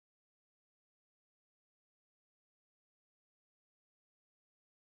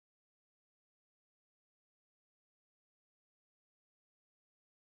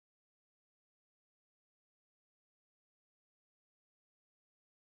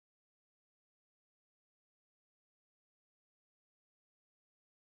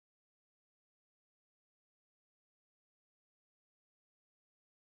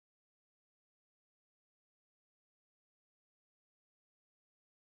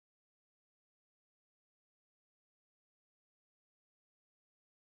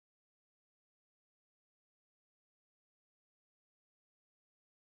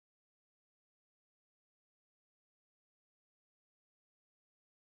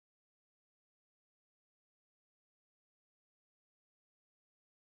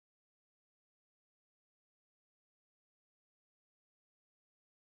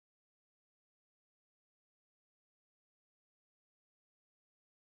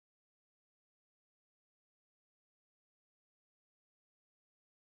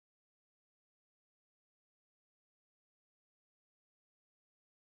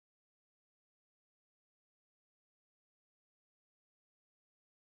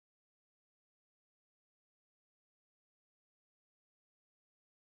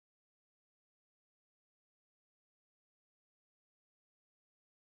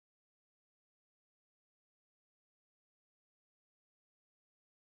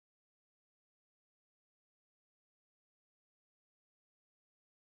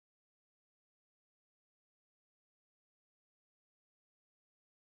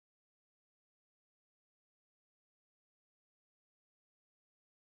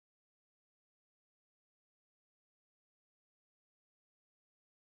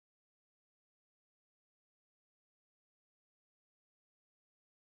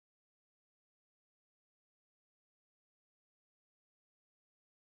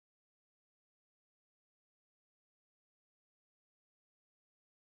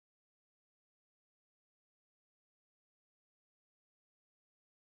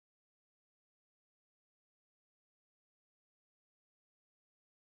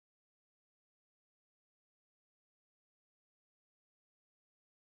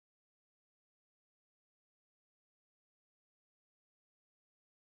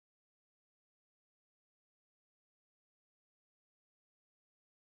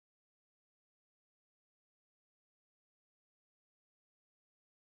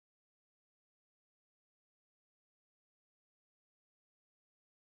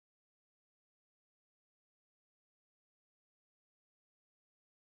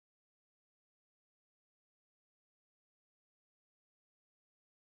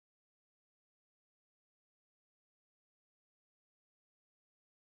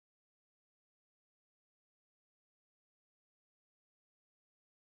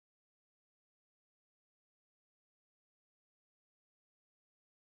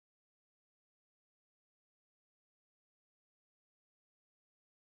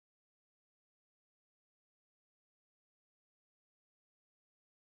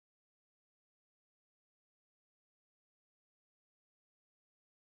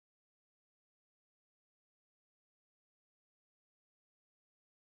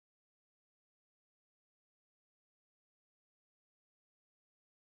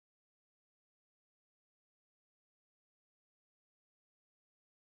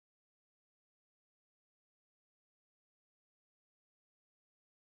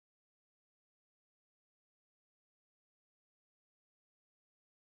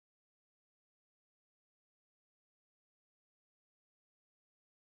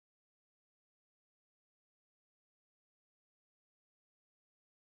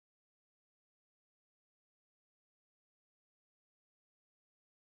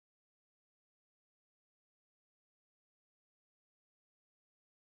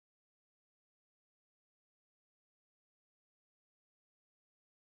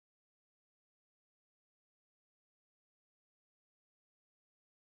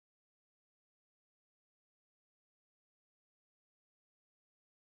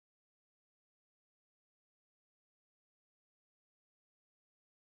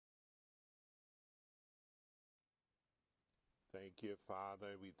Thank you,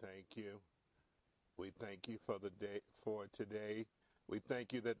 Father. We thank you. We thank you for the day, for today. We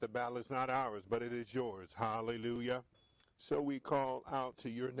thank you that the battle is not ours, but it is yours. Hallelujah. So we call out to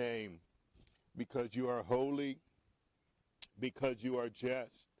your name because you are holy, because you are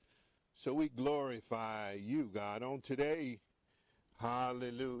just. So we glorify you, God, on today.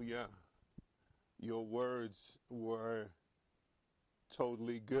 Hallelujah. Your words were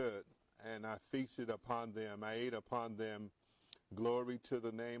totally good, and I feasted upon them. I ate upon them. Glory to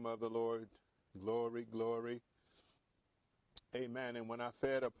the name of the Lord. Glory, glory. Amen. And when I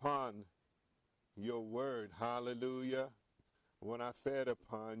fed upon your word, hallelujah, when I fed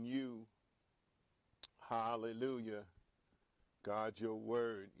upon you, hallelujah, God, your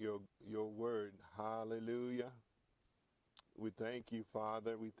word, your word, hallelujah. We thank you,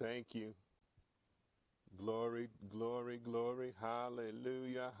 Father. We thank you. Glory, glory, glory.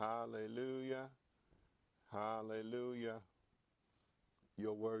 Hallelujah, hallelujah, hallelujah.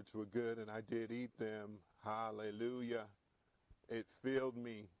 Your words were good, and I did eat them. Hallelujah. It filled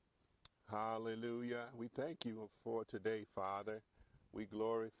me. Hallelujah. We thank you for today, Father. We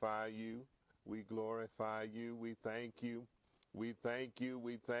glorify you. We glorify you. We thank you. We thank you.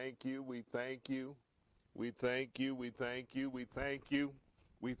 We thank you. We thank you. We thank you. We thank you. We thank you.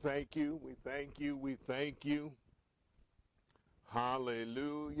 We thank you. We thank you. We thank you.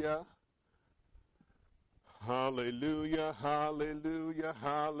 Hallelujah. Hallelujah. Hallelujah.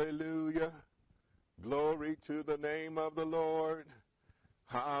 Hallelujah. Glory to the name of the Lord.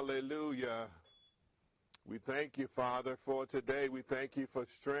 Hallelujah. We thank you, Father, for today. We thank you for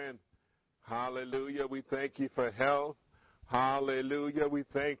strength. Hallelujah. We thank you for health. Hallelujah. We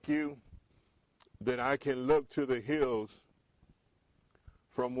thank you that I can look to the hills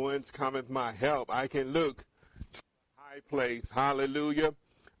from whence cometh my help. I can look to the high place. Hallelujah.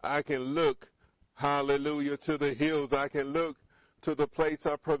 I can look, hallelujah, to the hills. I can look to the place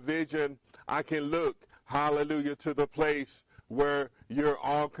of provision. I can look, hallelujah, to the place where you're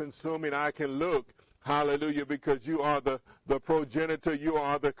all consuming. I can look, hallelujah, because you are the progenitor. You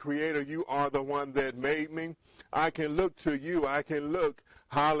are the creator. You are the one that made me. I can look to you. I can look,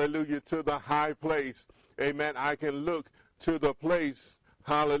 hallelujah, to the high place. Amen. I can look to the place,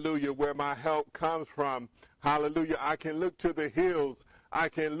 hallelujah, where my help comes from. Hallelujah. I can look to the hills. I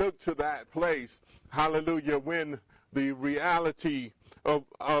can look to that place. Hallelujah. When the reality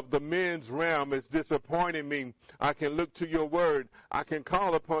of the men's realm is disappointing me, I can look to your word. I can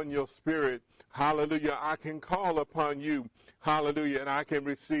call upon your spirit. Hallelujah. I can call upon you. Hallelujah. And I can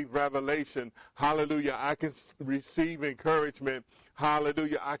receive revelation. Hallelujah. I can receive encouragement.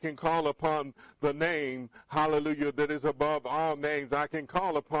 Hallelujah. I can call upon the name, hallelujah, that is above all names. I can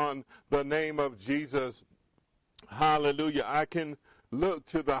call upon the name of Jesus. Hallelujah. I can look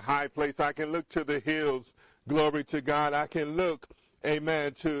to the high place. I can look to the hills. Glory to God. I can look,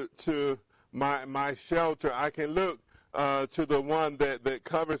 amen, to my shelter. I can look to the one that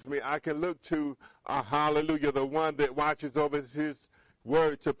covers me. I can look to, hallelujah, the one that watches over his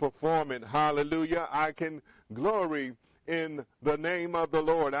word to perform it. Hallelujah. I can glory in the name of the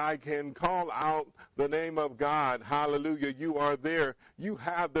Lord. I can call out the name of God. Hallelujah. You are there. You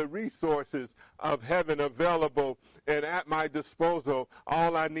have the resources of heaven available and at my disposal.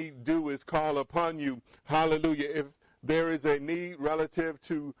 All I need to do is call upon you. Hallelujah. If there is a need relative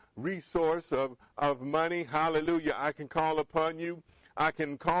to resource of money, hallelujah, I can call upon you. I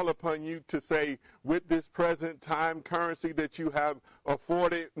can call upon you to say, with this present time currency that you have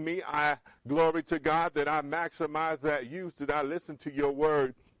afforded me, I glory to God that I maximize that use, that I listen to your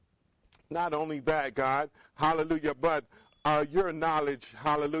word. Not only that, God, hallelujah, but your knowledge,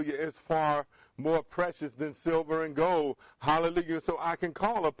 hallelujah, is far more precious than silver and gold. Hallelujah. So I can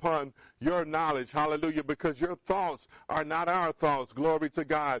call upon your knowledge. Hallelujah. Because your thoughts are not our thoughts. Glory to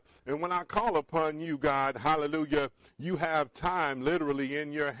God. And when I call upon you, God, hallelujah, you have time literally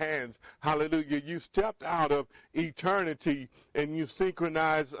in your hands. Hallelujah. You stepped out of eternity and you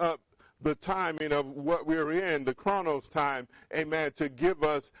synchronize up the timing of what we're in, the chronos time, amen, to give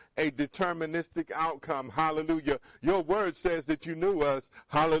us a deterministic outcome. Hallelujah. Your word says that you knew us,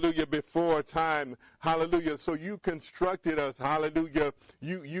 hallelujah, before time. Hallelujah. So you constructed us. Hallelujah.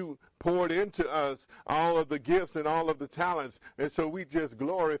 You poured into us all of the gifts and all of the talents. And so we just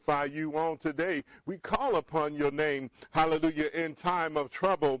glorify you on today. We call upon your name, hallelujah, in time of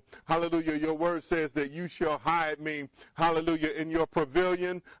trouble. Hallelujah. Your word says that you shall hide me, hallelujah, in your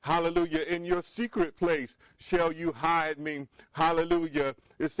pavilion, hallelujah, in your secret place shall you hide me, hallelujah.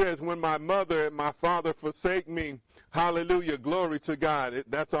 It says, when my mother and my father forsake me, hallelujah, glory to God.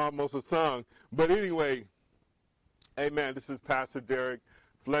 That's almost a song. But anyway, amen. This is Pastor Derrick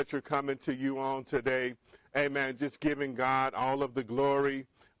Fletcher coming to you on today. Amen. Just giving God all of the glory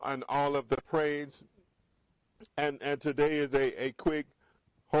and all of the praise. And today is a quick,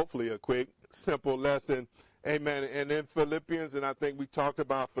 hopefully a quick, simple lesson. Amen. And in Philippians, and I think we talked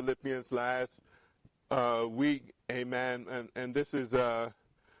about Philippians last week. Amen. And this is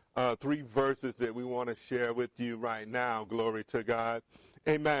 3 verses that we want to share with you right now. Glory to God.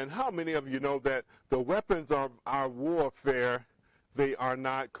 Amen. How many of you know that the weapons of our warfare, they are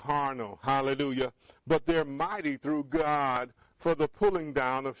not carnal? Hallelujah. But they're mighty through God for the pulling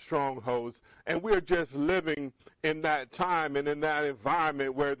down of strongholds. And we're just living in that time and in that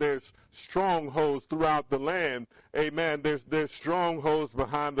environment where there's strongholds throughout the land. Amen. There's strongholds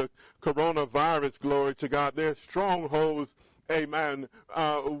behind the coronavirus. Glory to God. There's strongholds, amen,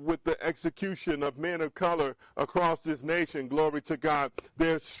 with the execution of men of color across this nation. Glory to God.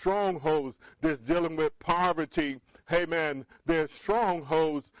 There's strongholds that's dealing with poverty. Amen. There's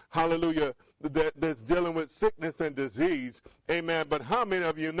strongholds, hallelujah, that's dealing with sickness and disease. Amen. But how many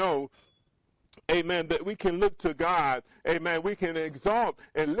of you know, amen, that we can look to God? Amen. We can exalt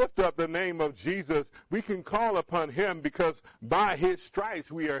and lift up the name of Jesus. We can call upon him because by his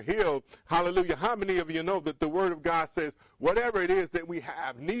stripes we are healed. Hallelujah. How many of you know that the word of God says whatever it is that we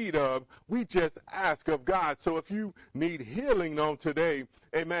have need of, we just ask of God? So if you need healing on today,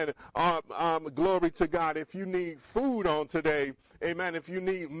 amen, glory to God. If you need food on today, amen, if you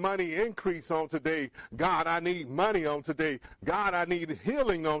need money increase on today, God, I need money on today. God, I need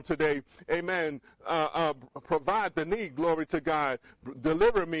healing on today. Amen. Provide the need. Glory to God.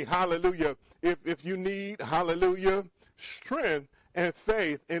 Deliver me. Hallelujah. If you need, hallelujah, strength and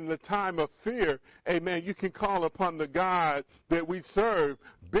faith in the time of fear, amen, you can call upon the God that we serve,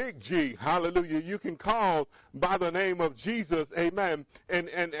 Big G, hallelujah. You can call by the name of Jesus, amen,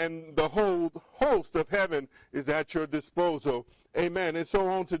 and the whole host of heaven is at your disposal, amen. And so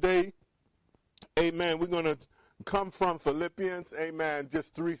on today, amen, we're going to come from Philippians, amen,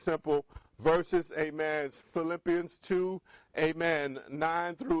 just 3 simple verses, amen. It's Philippians 2, amen,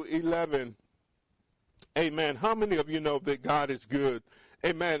 9 through 11. Amen. How many of you know that God is good?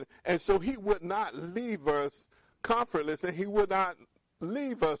 Amen. And so he would not leave us comfortless, and he would not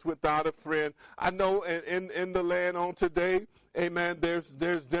leave us without a friend. I know in the land on today, amen,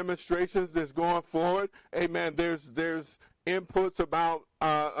 there's demonstrations that's going forward. Amen. There's inputs about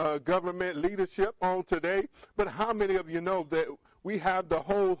government leadership on today. But how many of you know that we have the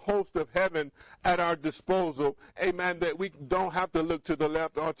whole host of heaven at our disposal, amen, that we don't have to look to the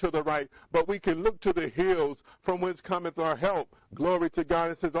left or to the right, but we can look to the hills from whence cometh our help. Glory to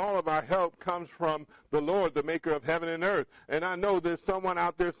God. It says all of our help comes from the Lord, the maker of heaven and earth. And I know there's someone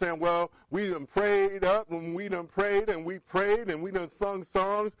out there saying, well, we done prayed up and we done prayed and we prayed and we done sung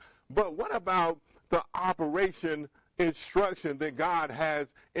songs, but what about the operation instruction that God has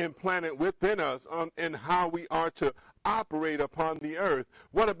implanted within us in how we are to operate upon the earth?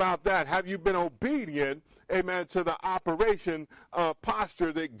 What about that? Have you been obedient, amen, to the operation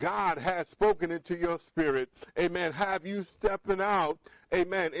posture that God has spoken into your spirit? Amen. Have you stepping out,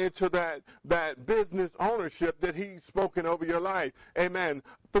 amen, into that business ownership that he's spoken over your life? Amen.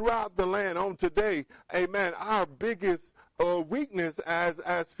 Throughout the land on today, amen, our biggest weakness as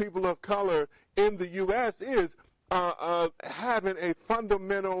people of color in the U.S. is having a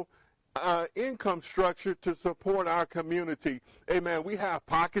fundamental income structure to support our community. Amen. We have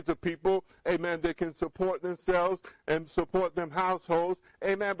pockets of people, amen, that can support themselves and support them households.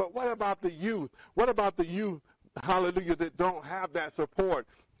 Amen. But what about the youth? What about the youth, hallelujah, that don't have that support?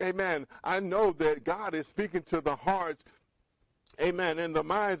 Amen. I know that God is speaking to the hearts, amen, in the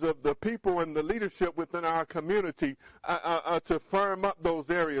minds of the people and the leadership within our community to firm up those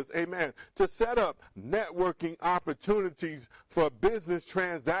areas, amen, to set up networking opportunities for business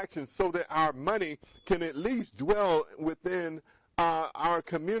transactions so that our money can at least dwell within our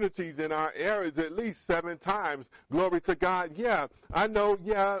communities in our areas at least 7 times. Glory to God. Yeah, I know,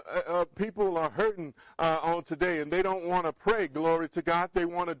 people are hurting on today and they don't want to pray. Glory to God. They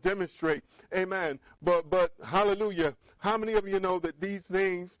want to demonstrate. Amen. But hallelujah. How many of you know that these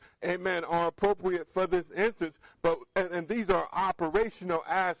things, amen, are appropriate for this instance? But and these are operational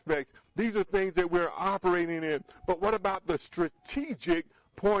aspects. These are things that we're operating in. But what about the strategic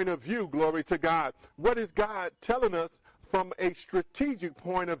point of view? Glory to God. What is God telling us from a strategic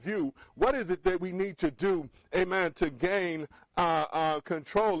point of view? What is it that we need to do, amen, to gain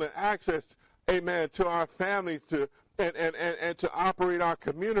control and access, amen, to our families, to and to operate our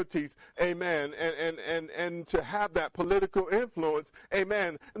communities, amen, and to have that political influence,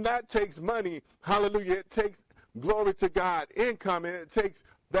 amen. And that takes money, hallelujah. It takes, glory to God, income, and it takes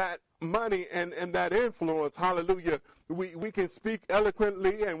that money and that influence, hallelujah, we can speak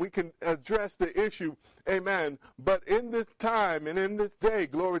eloquently and we can address the issue, amen. But in this time and in this day,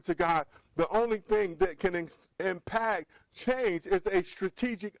 glory to God, the only thing that can impact change is a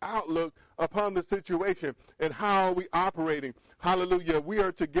strategic outlook upon the situation and how are we operating. Hallelujah. We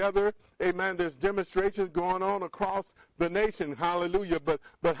are together. Amen. There's demonstrations going on across the nation. Hallelujah.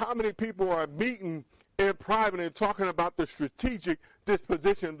 But how many people are meeting in private and talking about the strategic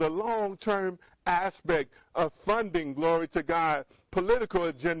disposition, the long-term aspect of funding, glory to God, political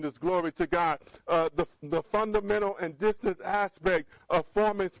agendas, glory to God, the fundamental and distance aspect of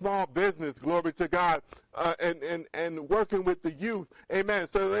forming small business, glory to God, and working with the youth, amen,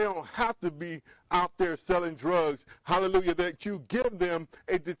 so they don't have to be out there selling drugs, hallelujah, that you give them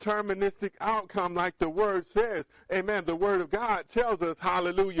a deterministic outcome like the word says, amen. The word of God tells us,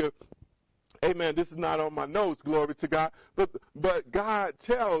 hallelujah, amen. This is not on my notes, glory to God. But God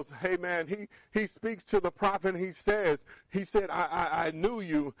tells, amen, he speaks to the prophet and he said, I knew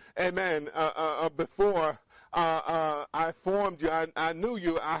you, amen, before I formed you. I knew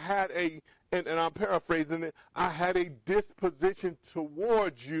you. I had and I'm paraphrasing it, I had a disposition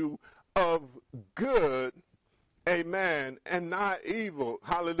towards you of good, amen, and not evil.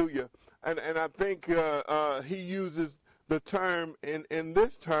 Hallelujah. And I think he uses the term in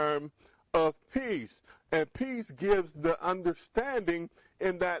this term of peace. And peace gives the understanding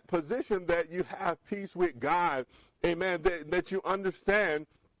in that position that you have peace with God. Amen. That you understand,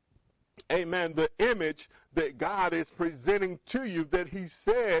 amen, the image that God is presenting to you, that he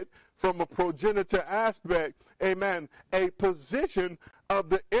said from a progenitor aspect, amen, a position of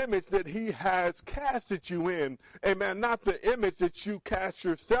the image that he has casted you in. Amen. Not the image that you cast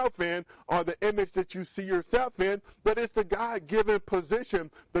yourself in or the image that you see yourself in, but it's the God-given position,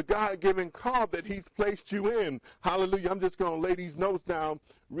 the God-given call that he's placed you in. Hallelujah. I'm just going to lay these notes down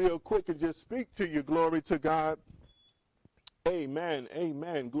real quick and just speak to you. Glory to God. Amen.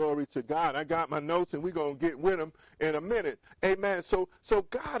 Amen. Glory to God. I got my notes and we're going to get with them in a minute. Amen. So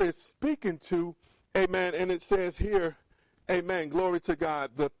God is speaking to, amen, and it says here, amen, glory to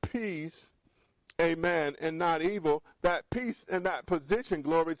God, the peace, amen, and not evil. That peace and that position,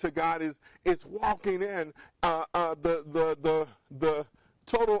 glory to God, is walking in the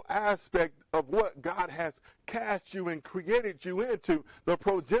total aspect of what God has cast you and created you into, the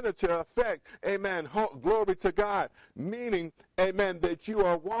progenitor effect, amen, glory to God, meaning, amen, that you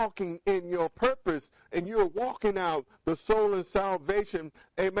are walking in your purpose and you're walking out the soul and salvation,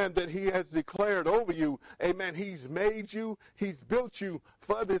 amen, that he has declared over you, amen. He's made you, he's built you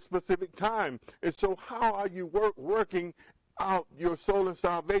for this specific time. And so how are you working out your soul and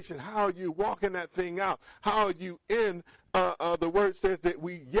salvation? How are you walking that thing out? How are you in the word says that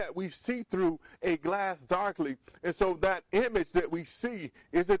we see through a glass darkly. And so that image that we see,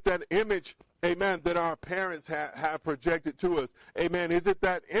 is it that image, amen, that our parents have projected to us? Amen. Is it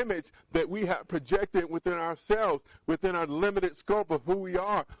that image that we have projected within ourselves, within our limited scope of who we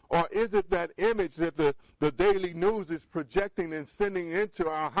are? Or is it that image that the daily news is projecting and sending into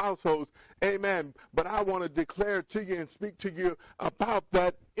our households? Amen. But I want to declare to you and speak to you about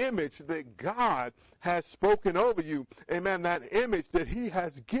that image that God has spoken over you. Amen. That image that he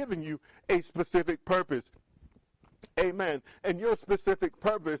has given you a specific purpose. Amen. And your specific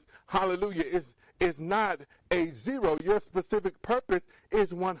purpose, hallelujah, is not a zero. Your specific purpose is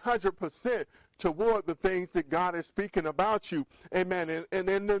 100% toward the things that God is speaking about you. Amen. And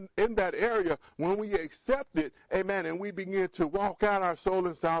in that area, when we accept it, amen, and we begin to walk out our soul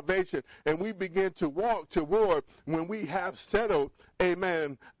and salvation, and we begin to walk toward when we have settled,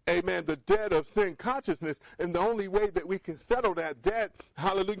 amen, the debt of sin consciousness. And the only way that we can settle that debt,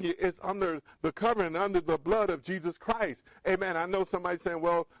 hallelujah, is under the covering, under the blood of Jesus Christ. Amen. I know somebody saying,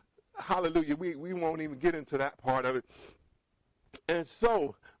 well, hallelujah, we won't even get into that part of it. And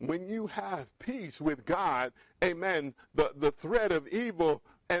so when you have peace with God, amen, the threat of evil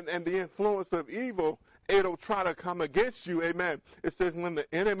and the influence of evil, it'll try to come against you, amen. It says when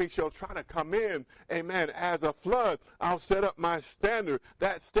the enemy shall try to come in, amen, as a flood, I'll set up my standard.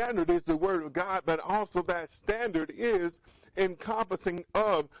 That standard is the word of God, but also that standard is encompassing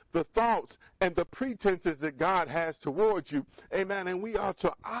of the thoughts and the pretenses that God has towards you. Amen. And we are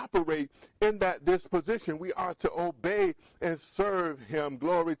to operate in that disposition. We are to obey and serve him.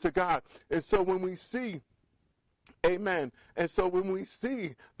 Glory to God. And so when we see, amen, and so when we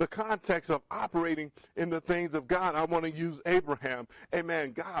see the context of operating in the things of God, I want to use Abraham.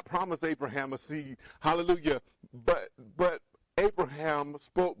 Amen. God promised Abraham a seed. Hallelujah. But Abraham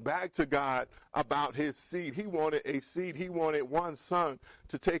spoke back to God about his seed. He wanted a seed. He wanted one son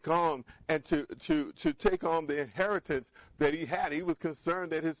to take on and to take on the inheritance that he had. He was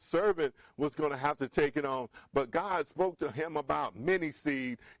concerned that his servant was going to have to take it on. But God spoke to him about many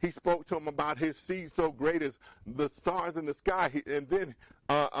seed. He spoke to him about his seed so great as the stars in the sky. And then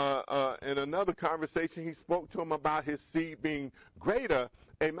in another conversation, he spoke to him about his seed being greater,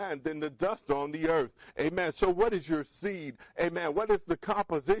 amen, than the dust on the earth. Amen. So what is your seed? Amen. What is the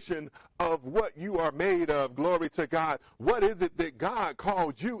composition of what you are made of? Glory to God. What is it that God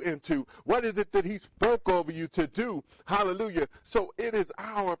called you into? What is it that he spoke over you to do? Hallelujah. So it is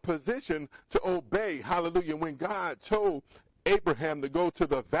our position to obey. Hallelujah. When God told Abraham to go to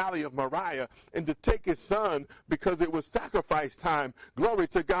the valley of Moriah and to take his son because it was sacrifice time. Glory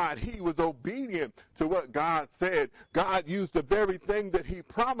to God. He was obedient to what God said. God used the very thing that he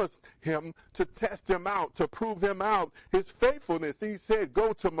promised him to test him out, to prove him out, his faithfulness. He said,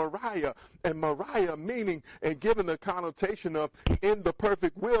 go to Moriah. And Moriah meaning and given the connotation of in the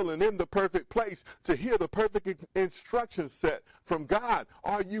perfect will and in the perfect place to hear the perfect instruction set from God.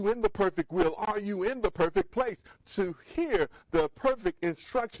 Are you in the perfect will? Are you in the perfect place to hear the perfect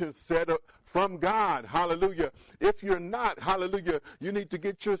instruction set from God? Hallelujah. If you're not, hallelujah, you need to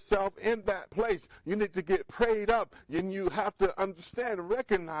get yourself in that place. You need to get prayed up, and you have to understand and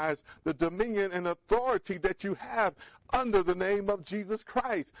recognize the dominion and authority that you have under the name of Jesus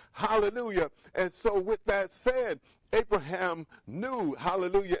Christ. Hallelujah. And so with that said, Abraham knew,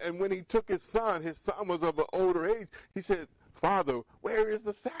 hallelujah, and when he took his son was of an older age, he said, Father, where is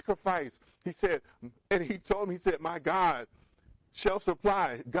the sacrifice? He said, and he told him, he said, my God shall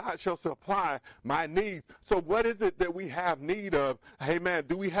supply my needs. So what is it that we have need of? Amen.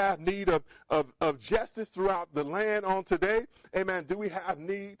 Do we have need of justice throughout the land on today? Amen. Do we have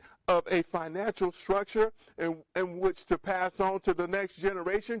need of a financial structure in which to pass on to the next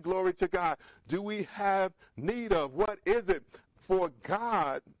generation? Glory to God. Do we have need of? What is it for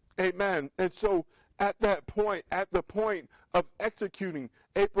God? Amen. And so at the point of executing,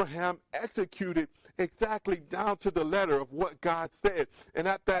 Abraham executed exactly down to the letter of what God said. And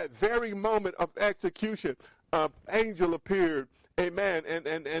at that very moment of execution, an angel appeared, amen,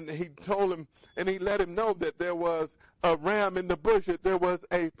 and he told him, and he let him know that there was a ram in the bush, that there was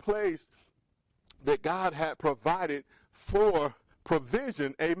a place that God had provided for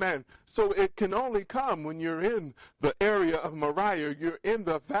provision, amen. So it can only come when you're in the area of Moriah, you're in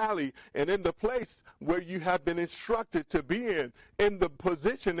the valley and in the place where you have been instructed to be in the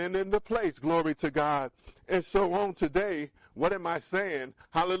position and in the place, glory to God. And so on today, what am I saying?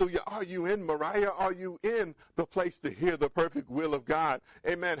 Hallelujah. Are you in Moriah? Are you in the place to hear the perfect will of God?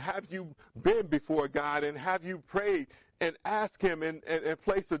 Amen. Have you been before God and have you prayed and ask him and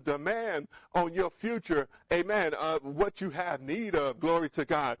place a demand on your future, amen, what you have need of, glory to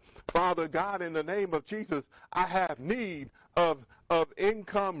God. Father God, in the name of Jesus, I have need of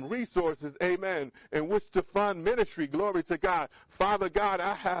income resources, amen, in which to fund ministry, glory to God. Father God,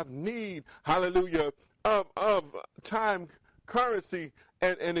 I have need, hallelujah, of time, currency,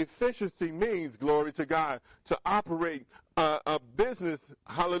 and efficiency means, glory to God, to operate a business,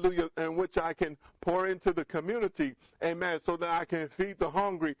 hallelujah, in which I can pour into the community, amen, so that I can feed the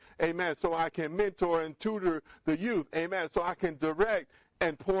hungry, amen, so I can mentor and tutor the youth, amen, so I can direct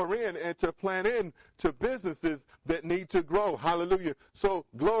and pour in and to plant in to businesses that need to grow. Hallelujah. So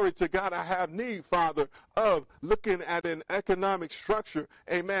glory to God. I have need, Father, of looking at an economic structure,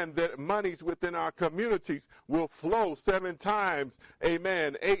 amen, that monies within our communities will flow 7 times,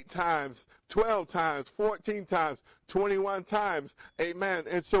 amen, 8 times, 12 times, 14 times, 21 times, amen.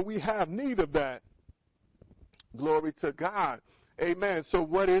 And so we have need of that. Glory to God. Amen. So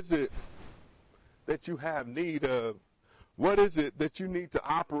what is it that you have need of? What is it that you need to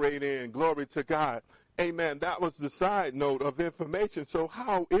operate in? Glory to God. Amen. That was the side note of information. So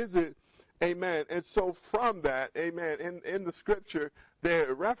how is it? Amen. And so from that, amen, in the scripture,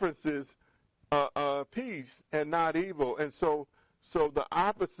 there references peace and not evil. And so the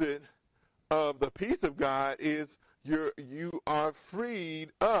opposite of the peace of God is you are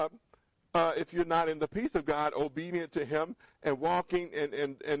freed up if you're not in the peace of God, obedient to him and walking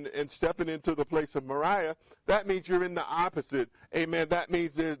and stepping into the place of Moriah. That means you're in the opposite. Amen. That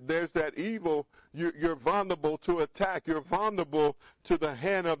means there's that evil. You're vulnerable to attack. You're vulnerable to the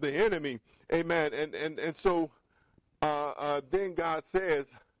hand of the enemy. Amen. And so then God says,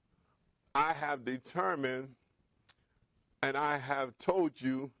 I have determined and I have told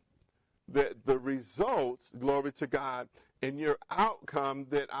you that the results, glory to God, and your outcome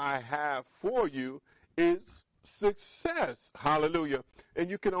that I have for you is success. Hallelujah. And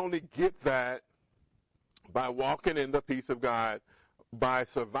you can only get that by walking in the peace of God, by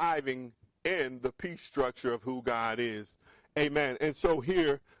surviving in the peace structure of who God is. Amen. And so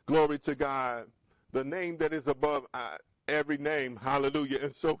here, glory to God, the name that is above every name. Hallelujah.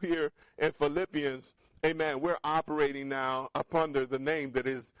 And so here in Philippians, amen, we're operating now up under the name that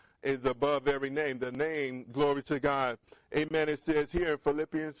is above every name. The name, glory to God. Amen. It says here in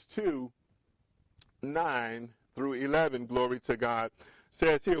Philippians 2:9-11, glory to God,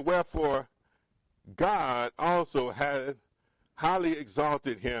 says here, wherefore God also has highly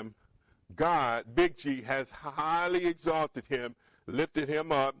exalted him. God, big G, has highly exalted him, lifted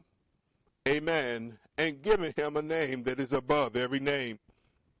him up, amen, and given him a name that is above every name.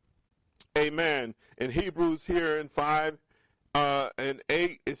 Amen. In Hebrews here in 5 and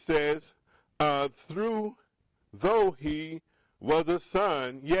 8, it says, though he was a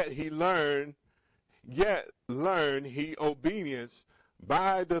son, yet learned he obedience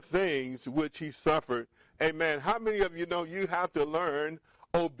by the things which he suffered. Amen. How many of you know you have to learn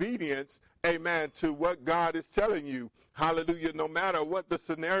obedience, amen, to what God is telling you? Hallelujah. No matter what the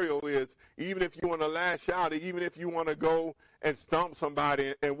scenario is, even if you want to lash out, even if you want to go and stomp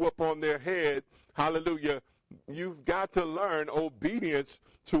somebody and whoop on their head, hallelujah, you've got to learn obedience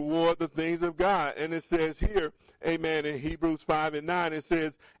toward the things of God. And it says here, amen, in Hebrews 5 and 9, it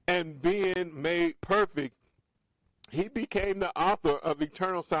says, and being made perfect, he became the author of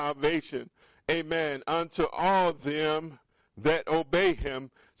eternal salvation, amen, unto all them that obey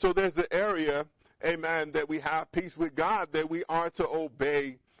him. So there's an area, amen, that we have peace with God, that we are to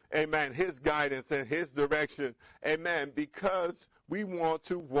obey, amen, his guidance and his direction, amen, because we want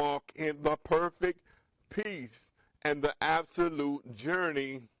to walk in the perfect peace and the absolute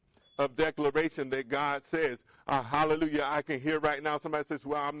journey of declaration that God says. Hallelujah. I can hear right now somebody says,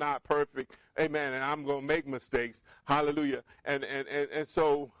 well, I'm not perfect, amen, and I'm going to make mistakes. Hallelujah. And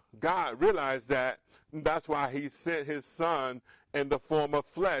so God realized that. That's why he sent his son in the form of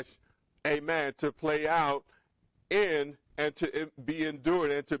flesh, amen, to play out in and to be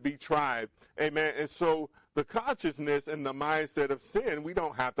endured and to be tried. Amen. And so the consciousness and the mindset of sin, we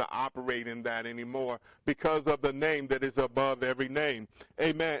don't have to operate in that anymore because of the name that is above every name.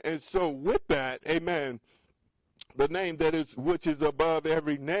 Amen. And so with that, amen, the name that is which is above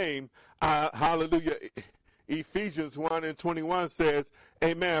every name, hallelujah, Ephesians 1:21 says,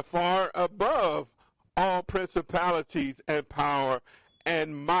 amen, far above all principalities and power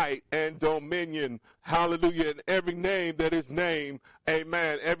and might and dominion, hallelujah, and every name that is named,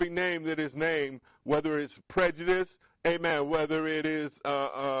 amen, every name that is named, whether it's prejudice, amen, whether it is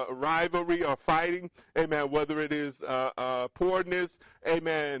rivalry or fighting, amen, whether it is poorness,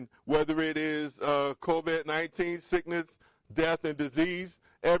 amen, whether it is COVID-19 sickness, death, and disease,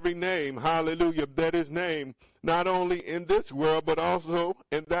 every name, hallelujah, that is named, not only in this world, but also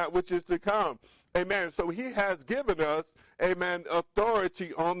in that which is to come. Amen. So he has given us, amen,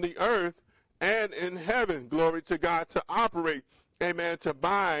 authority on the earth and in heaven, glory to God, to operate, amen, to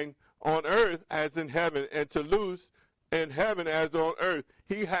bind on earth as in heaven and to loose in heaven as on earth.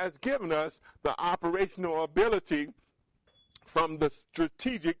 He has given us the operational ability from the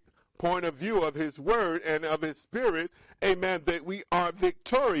strategic point of view of his word and of his spirit, amen, that we are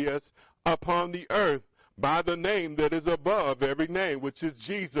victorious upon the earth by the name that is above every name, which is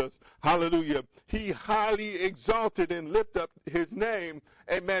Jesus. Hallelujah. He highly exalted and lifted up his name,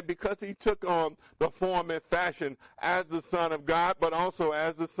 amen, because he took on the form and fashion as the Son of God, but also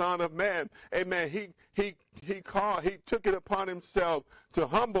as the Son of Man. Amen. He took it upon himself to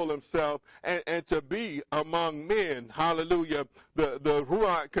humble himself and to be among men. Hallelujah. The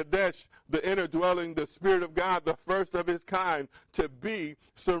Ruach Kadesh, the inner dwelling, the Spirit of God, the first of his kind, to be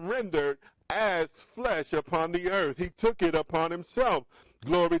surrendered as flesh upon the earth. He took it upon himself.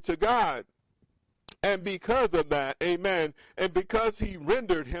 Glory to God. And because of that, amen, and because he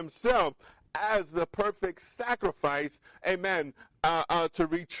rendered himself as the perfect sacrifice, amen, to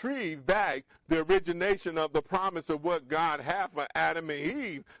retrieve back the origination of the promise of what God had for Adam and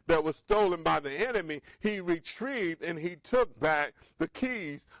Eve that was stolen by the enemy, he retrieved and he took back the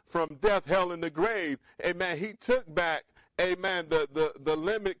keys from death, hell, and the grave. Amen. He took back, amen, the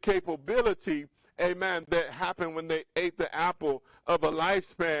limit capability, amen, that happened when they ate the apple of a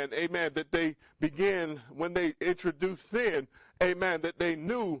lifespan, amen, that they began when they introduced sin, amen, that they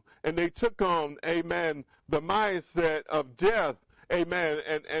knew and they took on, amen, the mindset of death, amen,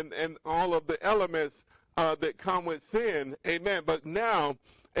 and all of the elements that come with sin, amen. But now,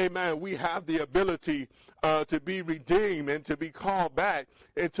 amen, we have the ability to be redeemed and to be called back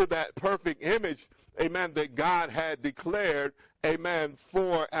into that perfect image, amen, that God had declared, amen,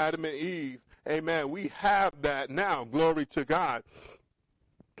 for Adam and Eve. Amen. We have that now. Glory to God.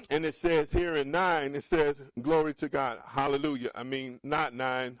 And it says here in 9, it says, glory to God, hallelujah. I mean, not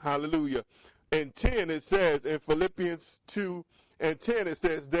 9, hallelujah. In 10, it says, in Philippians 2 and 10, it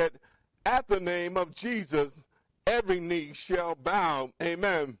says that at the name of Jesus, every knee shall bow.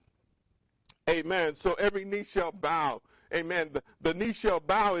 Amen. Amen. So every knee shall bow. Amen. The knee shall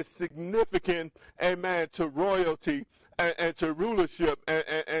bow is significant, amen, to royalty and to rulership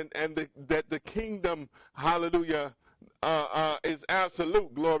and that the kingdom, hallelujah, is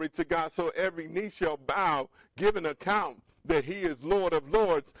absolute. Glory to God. So every knee shall bow, give an account that he is Lord of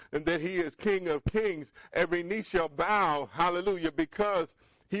lords and that he is King of kings. Every knee shall bow, hallelujah, because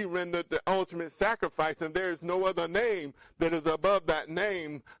he rendered the ultimate sacrifice, and there is no other name that is above that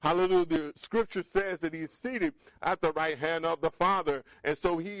name. Hallelujah. The scripture says that he's seated at the right hand of the Father, and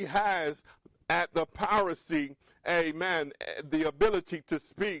so he has at the power seat, amen, the ability to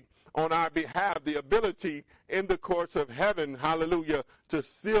speak on our behalf, the ability in the courts of heaven, hallelujah, to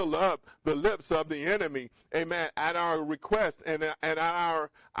seal up the lips of the enemy, amen, at our request and at our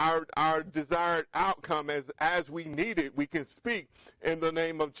desired outcome as we need it. We can speak in the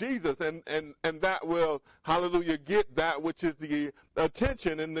name of Jesus, and that will, hallelujah, get that which is the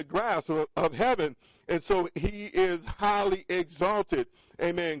attention and the grasp of heaven. And so he is highly exalted,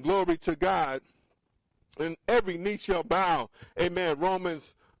 amen, glory to God, and every knee shall bow, amen.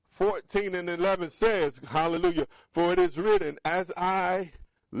 Romans 14 and 11 says, hallelujah, for it is written, as I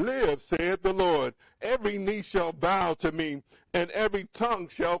live, saith the Lord, every knee shall bow to me, and every tongue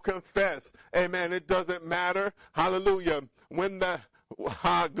shall confess. Amen. It doesn't matter, hallelujah, when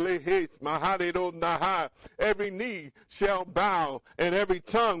every knee shall bow, and every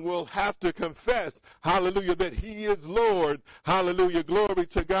tongue will have to confess, hallelujah, that he is Lord. Hallelujah, glory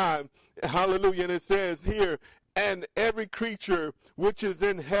to God. Hallelujah, and it says here, and every creature which is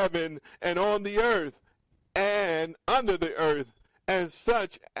in heaven and on the earth and under the earth, and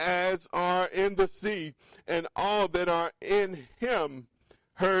such as are in the sea, and all that are in him,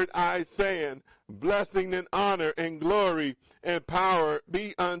 heard I saying, blessing and honor and glory and power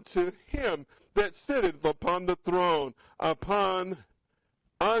be unto him that sitteth upon the throne,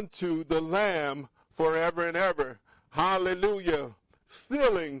 unto the Lamb forever and ever. Hallelujah.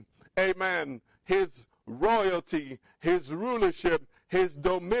 Sealing, amen, his royalty, his rulership, his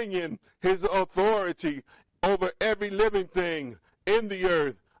dominion, his authority over every living thing in the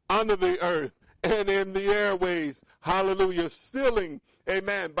earth, under the earth, and in the airways. Hallelujah. Sealing,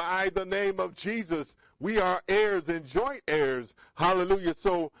 amen, by the name of Jesus. We are heirs and joint heirs. Hallelujah.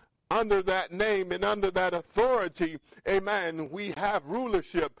 So under that name and under that authority, amen, we have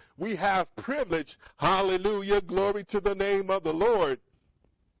rulership. We have privilege. Hallelujah. Glory to the name of the Lord.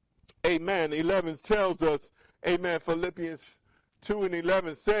 Amen. 11 tells us, amen, Philippians 2 and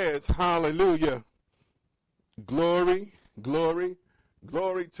 11 says, hallelujah, glory, glory,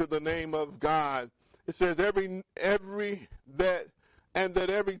 glory to the name of God. It says that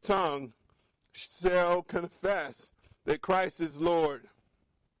every tongue shall confess that Christ is Lord.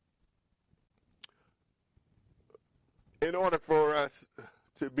 In order for us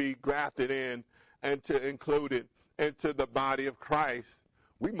to be grafted in and to include it into the body of Christ,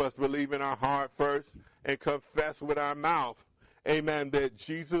 we must believe in our heart first and confess with our mouth, amen, that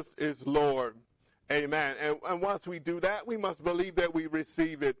Jesus is Lord. Amen. And once we do that, we must believe that we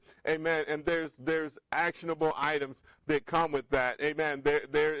receive it. Amen. And there's actionable items that come with that. Amen.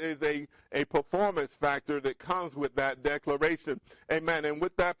 There is a performance factor that comes with that declaration. Amen. And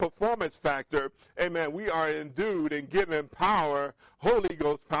with that performance factor, amen, we are endued and given power, Holy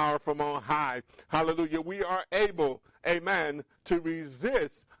Ghost power from on high. Hallelujah. We are able, amen, to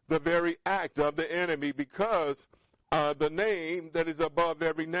resist the very act of the enemy because the name that is above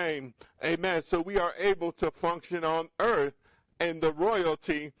every name. Amen. So we are able to function on earth in the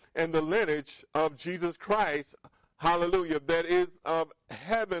royalty and the lineage of Jesus Christ. Hallelujah. That is of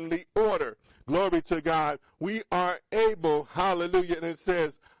heavenly order. Glory to God. We are able, hallelujah, and it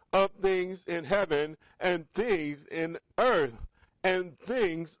says, of things in heaven and things in earth and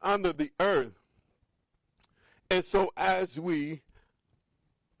things under the earth. And so as we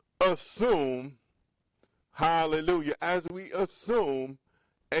assume, hallelujah, as we assume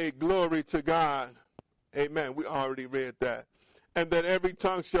a glory to God, amen, we already read that, and that every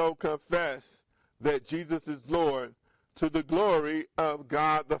tongue shall confess that Jesus is Lord, to the glory of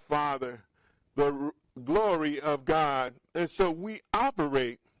God the Father, the glory of God. And so we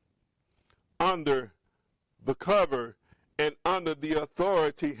operate under the cover and under the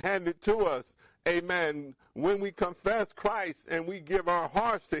authority handed to us. Amen. When we confess Christ and we give our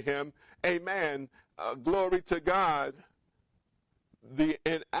hearts to him, amen, glory to God, the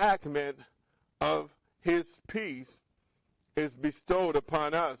enactment of his peace is bestowed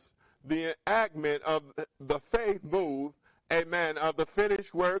upon us. The enactment of the faith move, amen, of the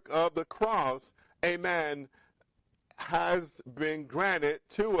finished work of the cross, amen, has been granted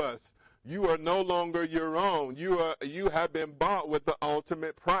to us. You are no longer your own. You have been bought with the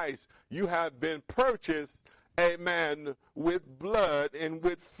ultimate price. You have been purchased, amen, with blood and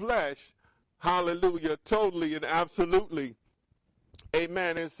with flesh. Hallelujah, totally and absolutely.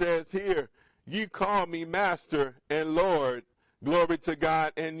 Amen. It says here, ye call me master and Lord. Glory to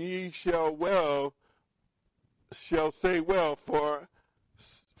God. And ye shall say well, for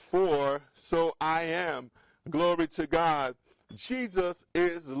so I am. Glory to God. Jesus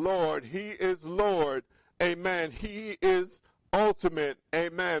is Lord. He is Lord. Amen. He is ultimate.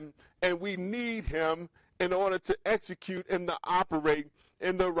 Amen. And we need him in order to execute and to operate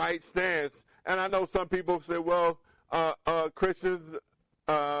in the right stance. And I know some people say, well, Christians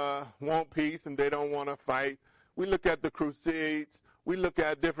want peace and they don't want to fight. We look at the Crusades. We look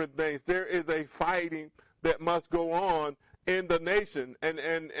at different things. There is a fighting that must go on in the nation, and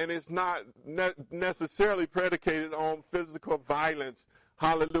it's not necessarily predicated on physical violence.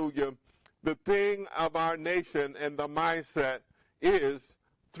 Hallelujah. The thing of our nation and the mindset is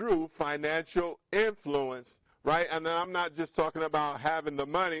through financial influence, right? And I'm not just talking about having the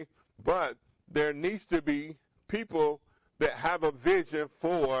money, but there needs to be people that have a vision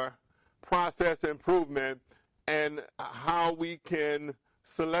for process improvement and how we can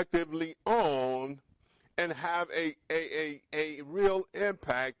selectively own and have a real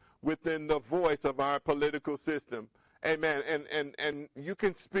impact within the voice of our political system. Amen. And you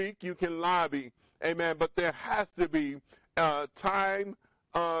can speak, you can lobby, amen, but there has to be time,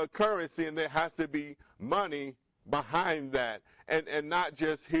 currency, and there has to be money behind that, and not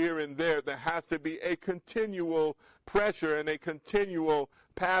just here and there. There has to be a continual pressure and a continual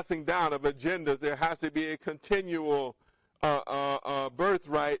passing down of agendas. There has to be a continual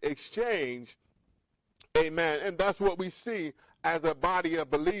birthright exchange. Amen. And that's what we see as a body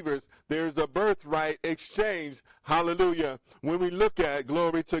of believers. There's a birthright exchange. Hallelujah. When we look at,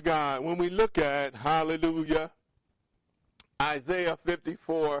 glory to God, when we look at, hallelujah, Isaiah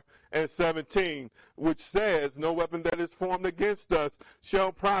 54:17, which says, no weapon that is formed against us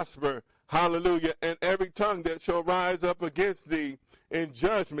shall prosper. Hallelujah. And every tongue that shall rise up against thee in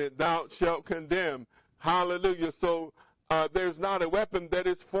judgment thou shalt condemn. Hallelujah. So there's not a weapon that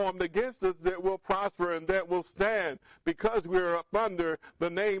is formed against us that will prosper and that will stand, because we are up under the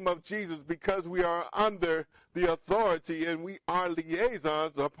name of Jesus, because we are under the authority and we are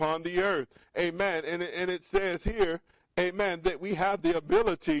liaisons upon the earth. Amen. And it says here, amen, that we have the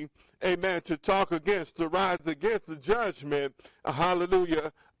ability, amen, to talk against, to rise against the judgment,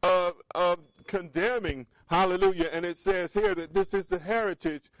 hallelujah, of condemning, hallelujah. And it says here that this is the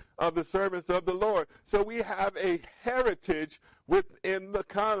heritage of the servants of the Lord. So we have a heritage within the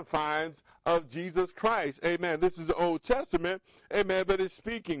confines of Jesus Christ. Amen. This is the Old Testament. Amen. But it's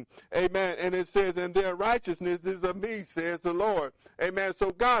speaking. Amen. And it says, and their righteousness is of me, says the Lord. Amen. So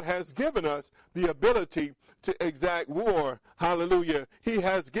God has given us the ability to exact war. Hallelujah. He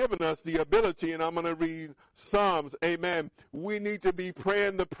has given us the ability, and I'm going to read Psalms. Amen. We need to be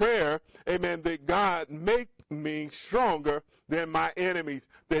praying the prayer, amen, that God make me stronger than my enemies,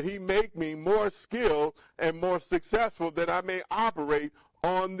 that he make me more skilled and more successful, that I may operate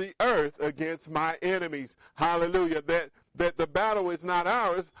on the earth against my enemies. Hallelujah. That the battle is not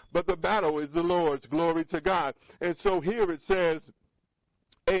ours, but the battle is the Lord's. Glory to God. And so here it says,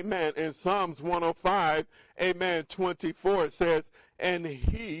 amen, in Psalms 105, amen, 24, it says, and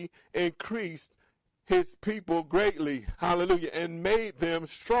he increased his people greatly, hallelujah, and made them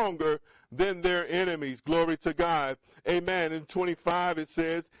stronger than their enemies. Glory to God. Amen. In 25, it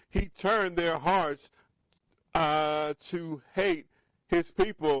says, he turned their hearts to hate his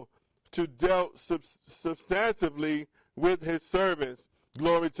people, to dealt substantively with his servants.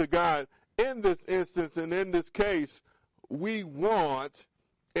 Glory to God. In this instance and in this case, we want,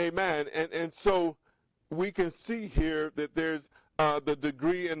 amen, and so we can see here that there's the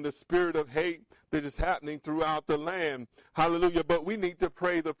degree and the spirit of hate that is happening throughout the land. Hallelujah. But we need to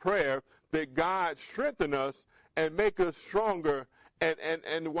pray the prayer that God strengthen us and make us stronger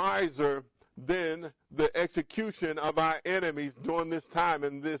and wiser than the execution of our enemies during this time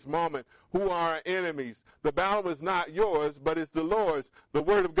and this moment. Who are our enemies? The battle is not yours, but it's the Lord's. The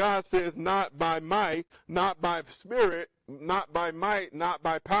word of God says, not by might, not by spirit, not by might, not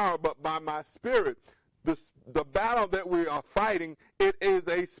by power, but by my spirit. The battle that we are fighting, it is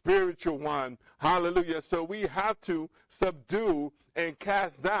a spiritual one. Hallelujah. So we have to subdue, and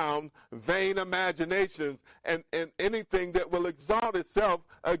cast down vain imaginations and anything that will exalt itself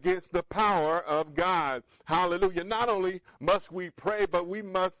against the power of God. Hallelujah. Not only must we pray, but we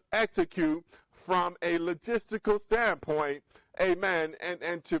must execute from a logistical standpoint, amen,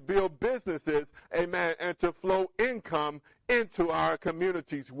 and to build businesses, amen, and to flow income into our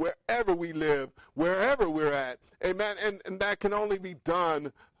communities, wherever we live, wherever we're at, amen, and that can only be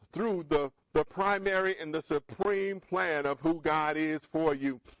done through the primary and the supreme plan of who God is for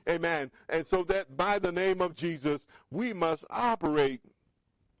you, amen, and so that by the name of Jesus, we must operate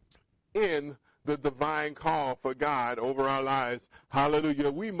in the divine call for God over our lives.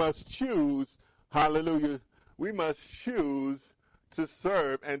 Hallelujah. We must choose, hallelujah, we must choose to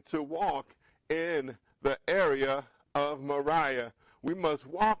serve and to walk in the area of Moriah. We must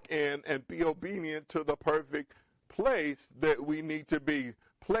walk in and be obedient to the perfect place that we need to be,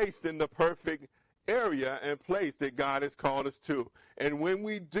 placed in the perfect area and place that God has called us to. And when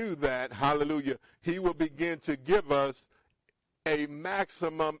we do that, hallelujah, he will begin to give us a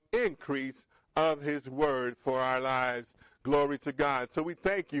maximum increase of his word for our lives. Glory to God. So we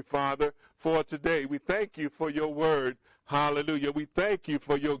thank you, Father, for today. We thank you for your word. Hallelujah. We thank you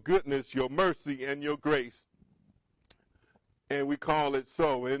for your goodness, your mercy, and your grace. And we call it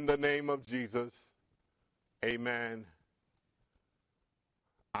so in the name of Jesus. Amen.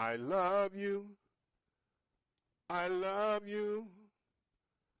 I love you. I love you.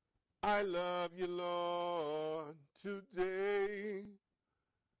 I love you, Lord, today,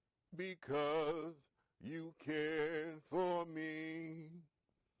 because you cared for me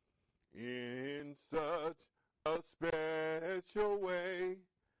in such a special way.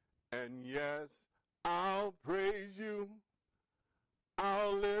 And yes, I'll praise you.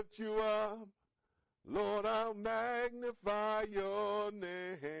 I'll lift you up. Lord, I'll magnify your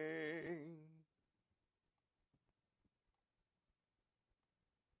name.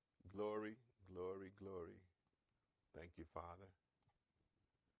 Glory, glory, glory. Thank you, Father.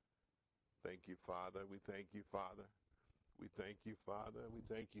 Thank you, Father. We thank you, Father. We thank you, Father. We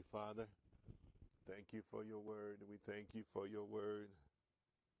thank you, Father. Thank you for your word. We thank you for your word.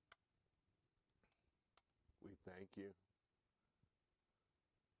 We thank you.